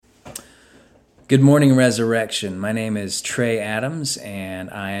Good morning, Resurrection. My name is Trey Adams, and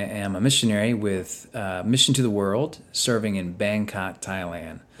I am a missionary with Mission to the World, serving in Bangkok,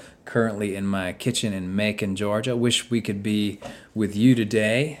 Thailand. Currently in my kitchen in Macon, Georgia. Wish we could be with you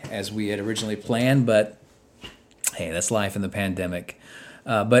today as we had originally planned, but hey, that's life in the pandemic.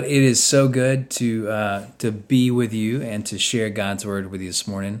 But it is so good to be with you and to share God's Word with you this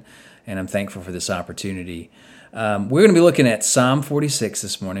morning, and I'm thankful for this opportunity. We're going to be looking at Psalm 46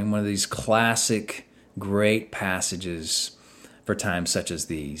 this morning, one of these classic, great passages for times such as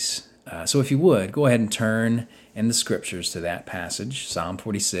these. So if you would, go ahead and turn in the Scriptures to that passage, Psalm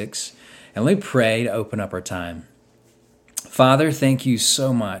 46, and let me pray to open up our time. Father, thank you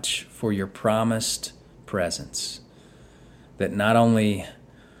so much for your promised presence, that not only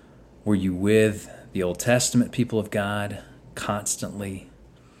were you with the Old Testament people of God constantly,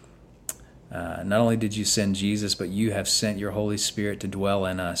 not only did you send Jesus, but you have sent your Holy Spirit to dwell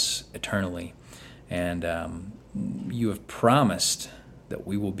in us eternally. And you have promised that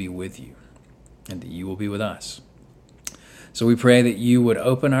we will be with you and that you will be with us. So we pray that you would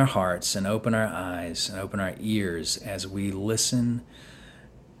open our hearts and open our eyes and open our ears as we listen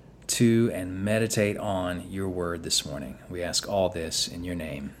to and meditate on your word this morning. We ask all this in your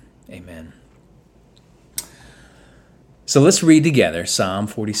name. Amen. So let's read together Psalm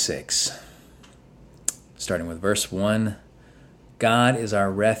 46. Starting with verse 1, God is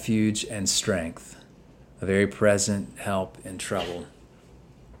our refuge and strength, a very present help in trouble.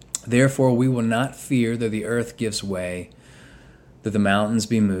 Therefore we will not fear though the earth gives way, though the mountains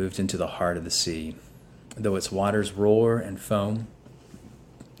be moved into the heart of the sea, though its waters roar and foam,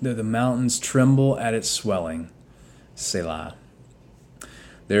 though the mountains tremble at its swelling. Selah.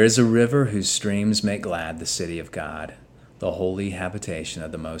 There is a river whose streams make glad the city of God, the holy habitation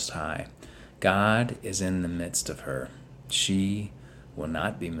of the Most High. God is in the midst of her. She will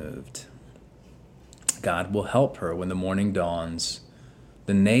not be moved. God will help her when the morning dawns.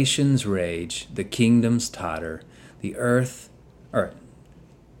 The nations rage, the kingdoms totter, He utters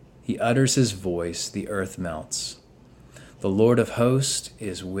his voice, the earth melts. The Lord of hosts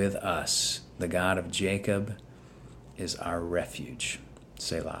is with us. The God of Jacob is our refuge.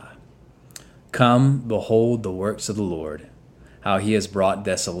 Selah. Come, behold the works of the Lord, how he has brought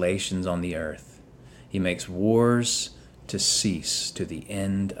desolations on the earth. He makes wars to cease to the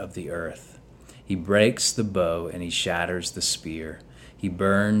end of the earth. He breaks the bow and he shatters the spear. He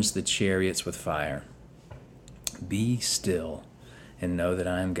burns the chariots with fire. Be still and know that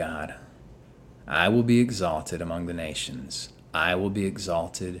I am God. I will be exalted among the nations. I will be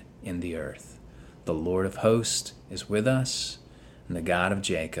exalted in the earth. The Lord of hosts is with us, and the God of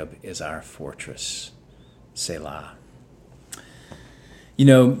Jacob is our fortress. Selah. You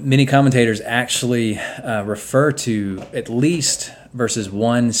know, many commentators actually refer to at least verses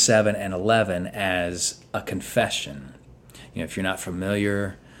 1, 7, and 11 as a confession. You know, if you're not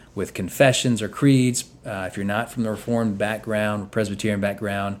familiar with confessions or creeds, if you're not from the Reformed background, Presbyterian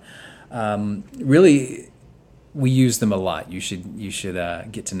background, really we use them a lot. You should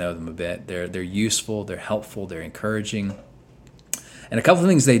get to know them a bit. They're useful, they're helpful, they're encouraging. And a couple of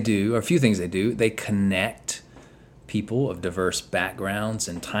things they do, or a few things they do, they connect people of diverse backgrounds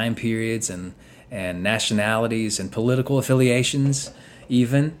and time periods and nationalities and political affiliations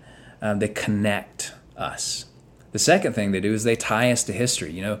even. They connect us. The second thing they do is they tie us to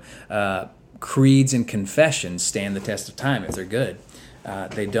history. You know, creeds and confessions stand the test of time if they're good.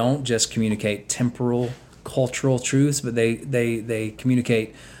 They don't just communicate temporal, cultural truths, but they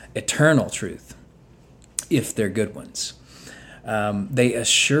communicate eternal truth if they're good ones. They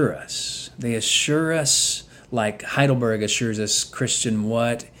assure us. They assure us, like Heidelberg assures us, Christian,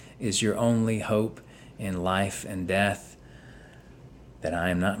 what is your only hope in life and death? That I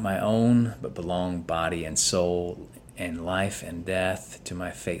am not my own, but belong body and soul and life and death to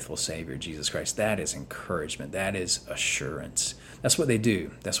my faithful Savior, Jesus Christ. That is encouragement. That is assurance. That's what they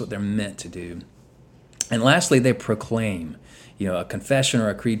do. That's what they're meant to do. And lastly, they proclaim. You know, a confession or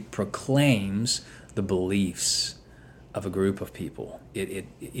a creed proclaims the beliefs of a group of people. It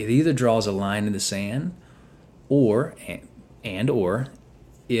either draws a line in the sand or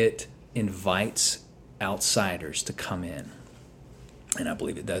it invites outsiders to come in. And I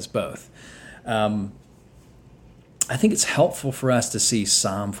believe it does both. I think it's helpful for us to see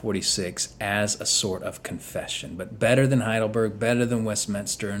Psalm 46 as a sort of confession, but better than Heidelberg, better than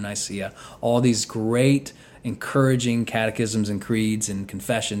Westminster and Nicaea, all these great, encouraging catechisms and creeds and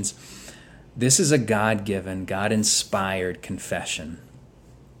confessions. This is a God-given, God-inspired confession.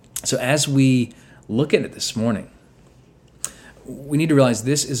 So as we look at it this morning, we need to realize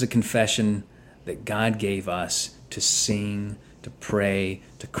this is a confession that God gave us to sing to pray,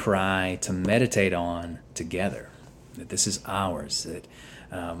 to cry, to meditate on together. That this is ours. That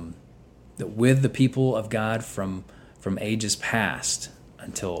with the people of God from ages past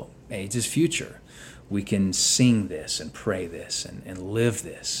until ages future, we can sing this and pray this and live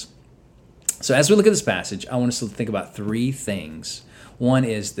this. So as we look at this passage, I want us to think about three things. One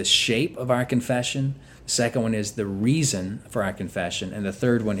is the shape of our confession. The second one is the reason for our confession. And the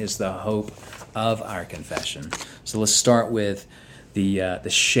third one is the hope of our confession. So let's start with the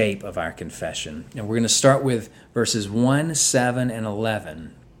shape of our confession. And we're going to start with verses 1, 7, and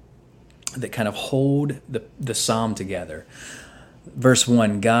 11 that kind of hold the psalm together. Verse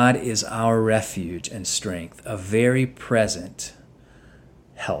 1, God is our refuge and strength, a very present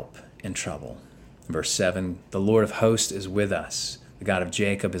help in trouble. Verse 7, the Lord of hosts is with us. The God of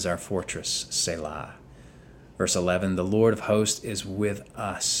Jacob is our fortress, Selah. Verse 11, the Lord of hosts is with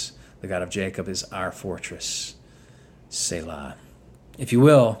us. The God of Jacob is our fortress, Selah. If you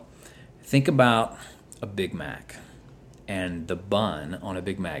will, think about a Big Mac and the bun on a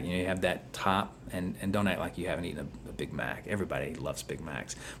Big Mac. You have that top, and don't act like you haven't eaten a Big Mac. Everybody loves Big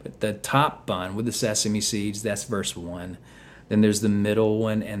Macs. But the top bun with the sesame seeds, that's verse 1. Then there's the middle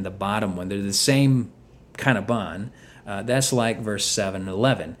one and the bottom one. They're the same kind of bun. That's like verse 7 and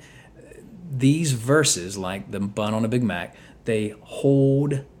 11. These verses, like the bun on a Big Mac, they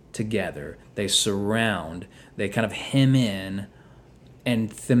hold together. They surround. They kind of hem in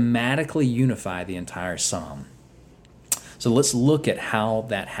and thematically unify the entire psalm. So let's look at how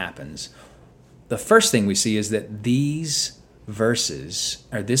that happens. The first thing we see is that these verses,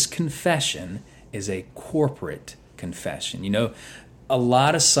 or this confession, is a corporate confession. You know, a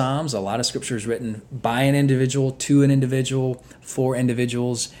lot of psalms, a lot of scripture is written by an individual, to an individual, for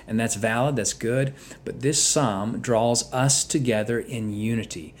individuals, and that's valid, that's good. But this psalm draws us together in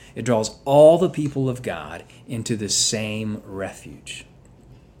unity. It draws all the people of God into the same refuge.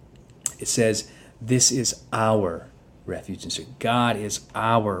 It says, this is our refuge and strength. God is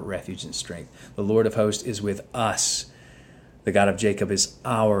our refuge and strength. The Lord of hosts is with us. The God of Jacob is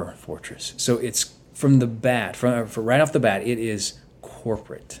our fortress. So it's from the bat, from right off the bat, it is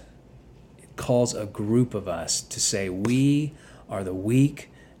corporate. It calls a group of us to say, we are the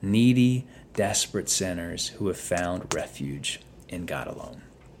weak, needy, desperate sinners who have found refuge in God alone.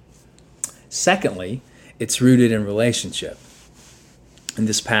 Secondly, it's rooted in relationship. In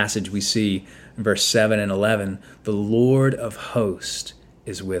this passage, we see in verse 7 and 11, the Lord of hosts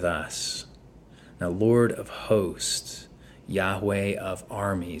is with us. Now, Lord of hosts, Yahweh of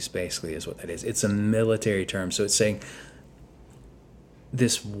armies, basically is what that is. It's a military term. So it's saying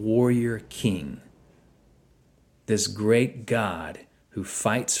this warrior king, this great God who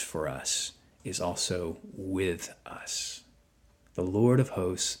fights for us, is also with us. The Lord of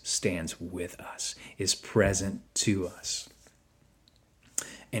hosts stands with us, is present to us.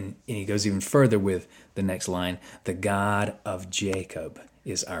 And he goes even further with the next line, the God of Jacob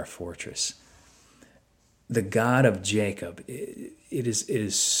is our fortress. The God of Jacob, it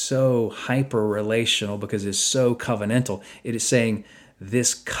is so hyper-relational because it's so covenantal. It is saying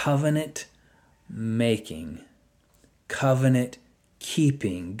this covenant-making,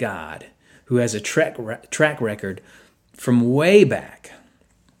 covenant-keeping God who has a track record from way back.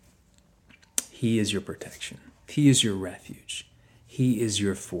 He is your protection. He is your refuge. He is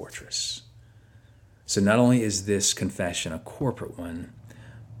your fortress. So not only is this confession a corporate one,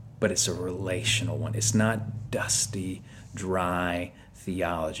 but it's a relational one. It's not dusty, dry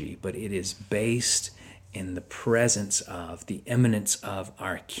theology, but it is based in the presence of, the immanence of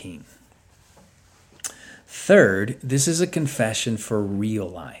our King. Third, this is a confession for real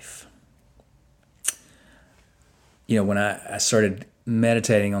life. You know, when I started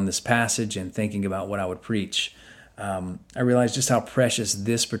meditating on this passage and thinking about what I would preach, I realized just how precious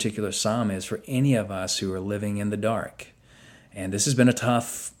this particular psalm is for any of us who are living in the dark. And this has been a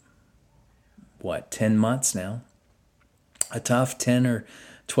tough, 10 months now? A tough 10 or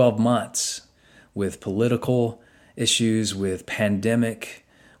 12 months with political issues, with pandemic,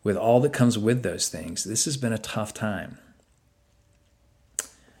 with all that comes with those things. This has been a tough time.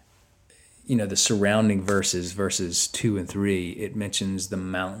 You know, the surrounding verses 2 and 3, it mentions the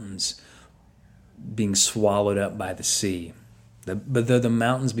mountains being swallowed up by the sea. But though the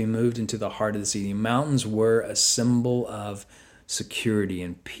mountains be moved into the heart of the sea, the mountains were a symbol of security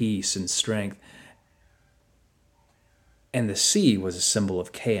and peace and strength. And the sea was a symbol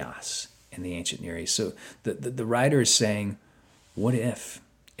of chaos in the ancient Near East. So the writer is saying, what if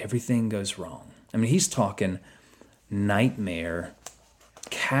everything goes wrong? I mean, he's talking nightmare,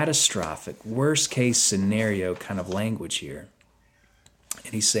 catastrophic, worst case scenario kind of language here.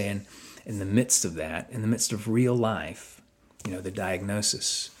 And he's saying, in the midst of that, in the midst of real life, The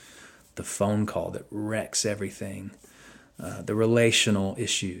diagnosis, the phone call that wrecks everything, the relational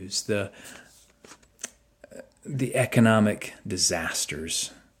issues, the economic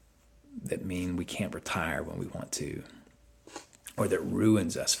disasters that mean we can't retire when we want to, or that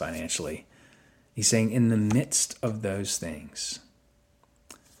ruins us financially. He's saying in the midst of those things,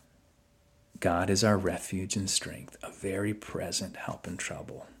 God is our refuge and strength, a very present help in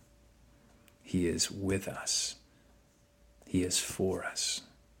trouble. He is with us. He is for us.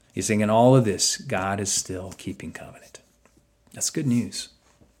 He's saying in all of this, God is still keeping covenant. That's good news.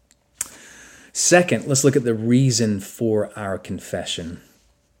 Second, let's look at the reason for our confession.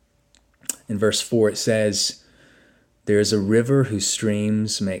 In verse 4, it says, "There is a river whose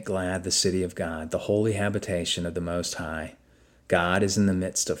streams make glad the city of God, the holy habitation of the Most High. God is in the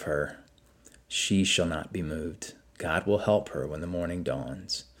midst of her. She shall not be moved. God will help her when the morning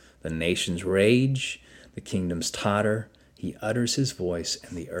dawns. The nations rage, the kingdoms totter. He utters his voice,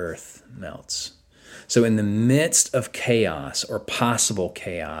 and the earth melts." So in the midst of chaos, or possible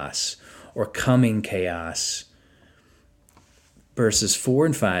chaos, or coming chaos, verses 4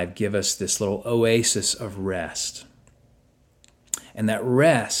 and 5 give us this little oasis of rest. And that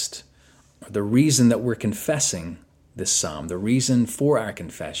rest, the reason that we're confessing this psalm, the reason for our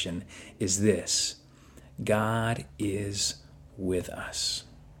confession is this: God is with us.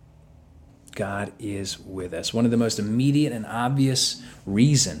 God is with us. One of the most immediate and obvious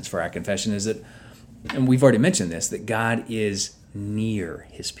reasons for our confession is that, and we've already mentioned this, that God is near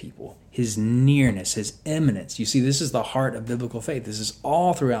his people. His nearness, his immanence. You see, this is the heart of biblical faith. This is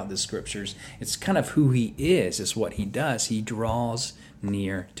all throughout the scriptures. It's kind of who he is. It's what he does. He draws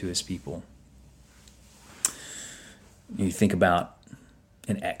near to his people. You think about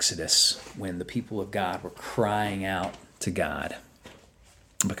in Exodus when the people of God were crying out to God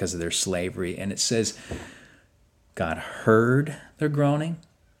because of their slavery. And it says God heard their groaning.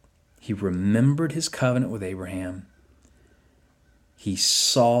 He remembered his covenant with Abraham. He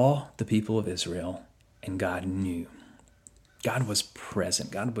saw the people of Israel, and God knew. God was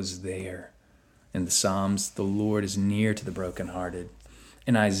present. God was there. In the Psalms, the Lord is near to the brokenhearted.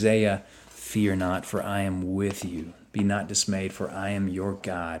 In Isaiah, "Fear not, for I am with you. Be not dismayed, for I am your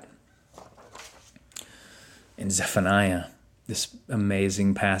God." In Zephaniah, this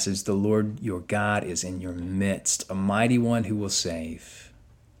amazing passage, "The Lord your God is in your midst, a mighty one who will save."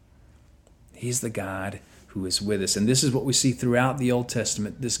 He's the God who is with us. And this is what we see throughout the Old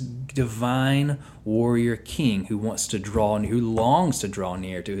Testament, this divine warrior king who wants to draw, who longs to draw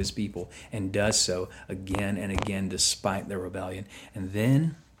near to his people, and does so again and again despite their rebellion. And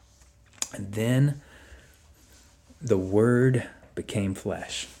then the Word became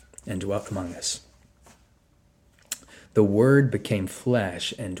flesh and dwelt among us. The Word became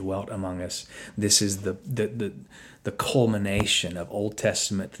flesh and dwelt among us. This is the culmination of Old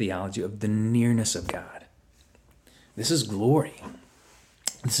Testament theology of the nearness of God. This is glory.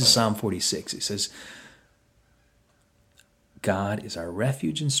 This is Psalm 46. It says, God is our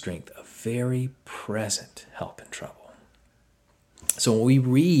refuge and strength, a very present help in trouble. So when we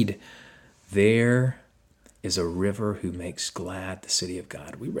read, there is a river who makes glad the city of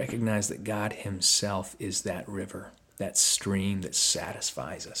God, we recognize that God himself is that river, that stream that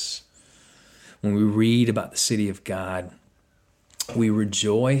satisfies us. When we read about the city of God, we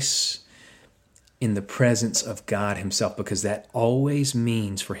rejoice in the presence of God himself, because that always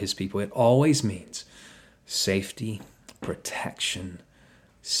means for his people, it always means safety, protection,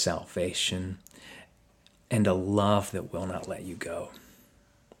 salvation, and a love that will not let you go.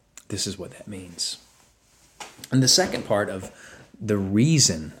 This is what that means. And the second part of the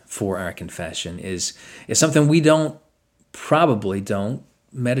reason for our confession is something we probably don't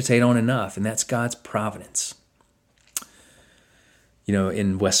meditate on enough, and that's God's providence.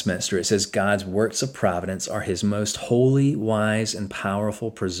 In Westminster, it says, God's works of providence are his most holy, wise, and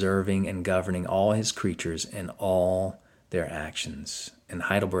powerful, preserving and governing all his creatures and all their actions. And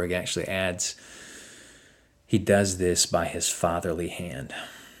Heidelberg actually adds, he does this by his fatherly hand.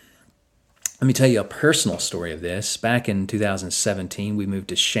 Let me tell you a personal story of this. Back in 2017, we moved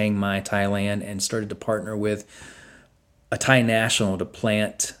to Chiang Mai, Thailand, and started to partner with a Thai national to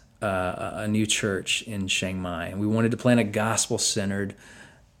plant a new church in Chiang Mai. And we wanted to plant a gospel-centered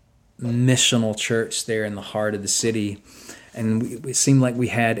missional church there in the heart of the city. And it seemed like we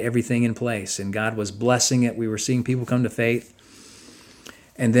had everything in place, and God was blessing it. We were seeing people come to faith.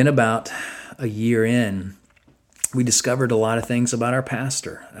 And then about a year in, we discovered a lot of things about our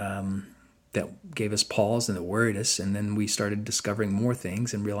pastor that gave us pause and that worried us. And then we started discovering more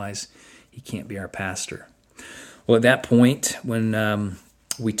things and realized he can't be our pastor. Well, at that point, when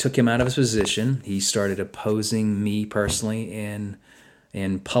we took him out of his position. He started opposing me personally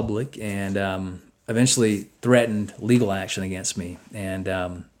in public, and eventually threatened legal action against me. And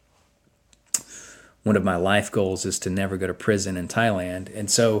one of my life goals is to never go to prison in Thailand. And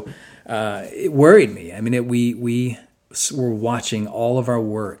so it worried me. I mean, we were watching all of our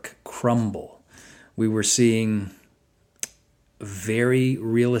work crumble. We were seeing a very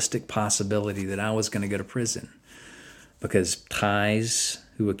realistic possibility that I was going to go to prison, because Thais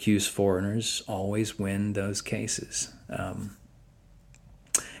who accuse foreigners always win those cases.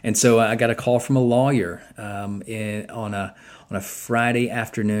 And so I got a call from a lawyer on a Friday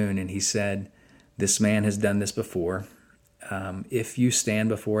afternoon, and he said, "This man has done this before. If you stand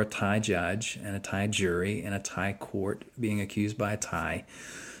before a Thai judge and a Thai jury and a Thai court being accused by a Thai,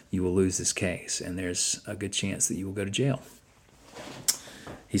 you will lose this case, and there's a good chance that you will go to jail."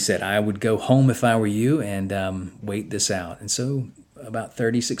 He said, "I would go home if I were you and wait this out." And so about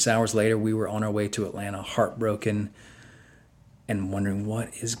 36 hours later, we were on our way to Atlanta, heartbroken and wondering, what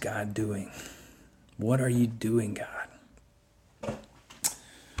is God doing? What are you doing, God?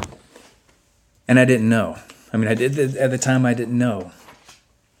 And I didn't know. I mean, I did at the time, I didn't know.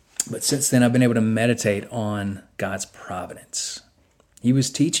 But since then, I've been able to meditate on God's providence. He was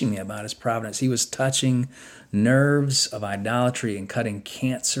teaching me about his providence. He was touching nerves of idolatry and cutting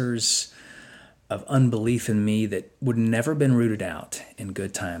cancers of unbelief in me that would never been rooted out in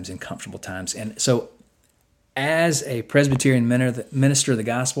good times, in comfortable times. And so as a Presbyterian minister of the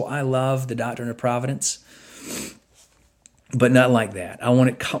gospel, I love the doctrine of providence, but not like that. I want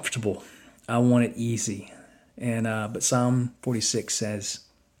it comfortable. I want it easy. And but Psalm 46 says,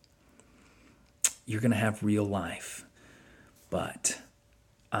 you're going to have real life, but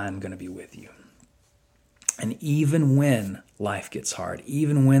I'm going to be with you. And even when life gets hard,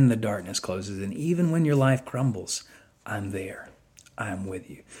 even when the darkness closes, and even when your life crumbles, I'm there. I'm with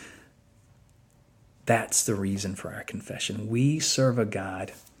you. That's the reason for our confession. We serve a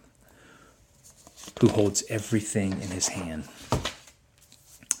God who holds everything in his hand,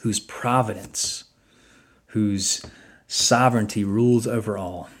 whose providence, whose sovereignty rules over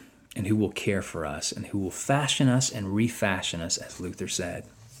all, and who will care for us, and who will fashion us and refashion us, as Luther said.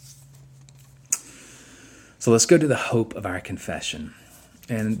 So let's go to the hope of our confession.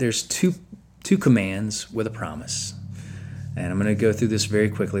 And there's two commands with a promise. And I'm going to go through this very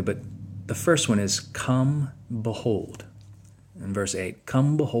quickly, but the first one is, come behold. In verse 8,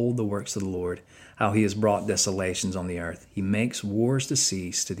 come behold the works of the Lord, how he has brought desolations on the earth. He makes wars to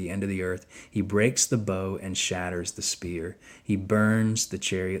cease to the end of the earth. He breaks the bow and shatters the spear. He burns the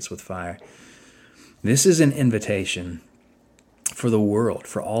chariots with fire. This is an invitation for the world,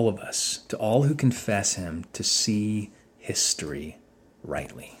 for all of us, to all who confess him, to see history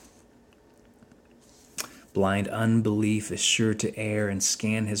rightly. Blind unbelief is sure to err and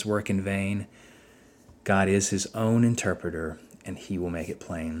scan his work in vain. God is his own interpreter, and he will make it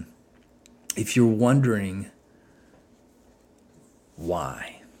plain. If you're wondering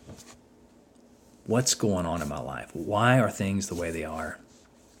why, what's going on in my life, why are things the way they are,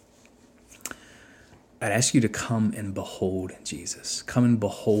 I'd ask you to come and behold Jesus. Come and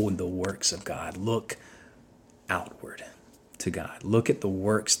behold the works of God. Look outward to God. Look at the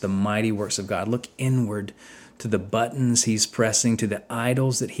works, the mighty works of God. Look inward to the buttons he's pressing, to the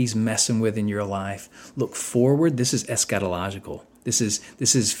idols that he's messing with in your life. Look forward. This is eschatological. This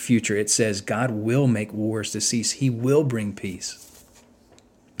is future. It says God will make wars to cease. He will bring peace.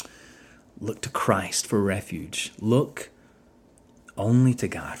 Look to Christ for refuge. Look only to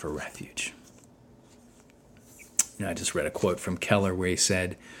God for refuge. I just read a quote from Keller where he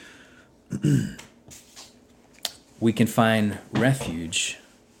said, we can find refuge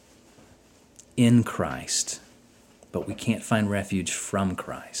in Christ, but we can't find refuge from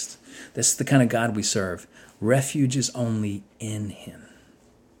Christ. This is the kind of God we serve. Refuge is only in him.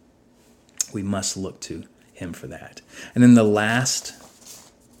 We must look to him for that. And then the last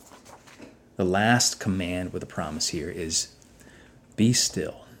command with a promise here is, be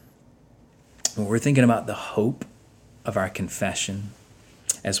still. When we're thinking about the hope of our confession,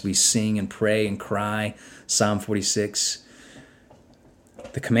 as we sing and pray and cry, Psalm 46,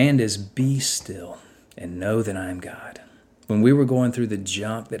 the command is, be still and know that I am God. When we were going through the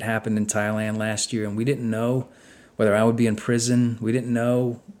junk that happened in Thailand last year, and we didn't know whether I would be in prison, we didn't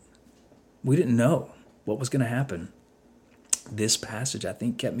know what was going to happen. This passage, I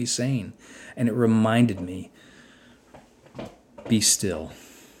think, kept me sane, and it reminded me, be still,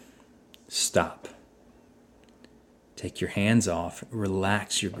 stop. Take your hands off,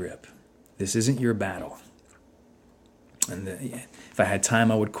 relax your grip. This isn't your battle. And if I had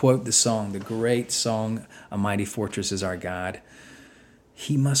time, I would quote the song, the great song, A Mighty Fortress is Our God.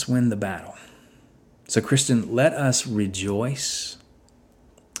 he must win the battle. So, Christian, let us rejoice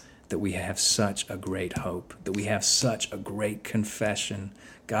that we have such a great hope, that we have such a great confession.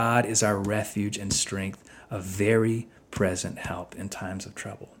 God is our refuge and strength, a very present help in times of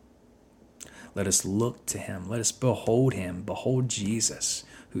trouble. Let us look to him. Let us behold him. Behold Jesus,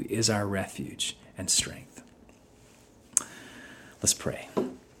 who is our refuge and strength. Let's pray.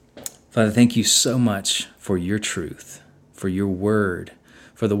 Father, thank you so much for your truth, for your word,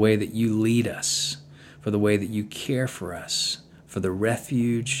 for the way that you lead us, for the way that you care for us, for the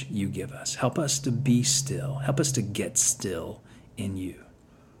refuge you give us. Help us to be still. Help us to get still in you.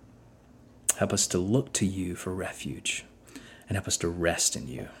 Help us to look to you for refuge, and help us to rest in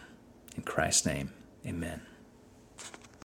you. In Christ's name, amen.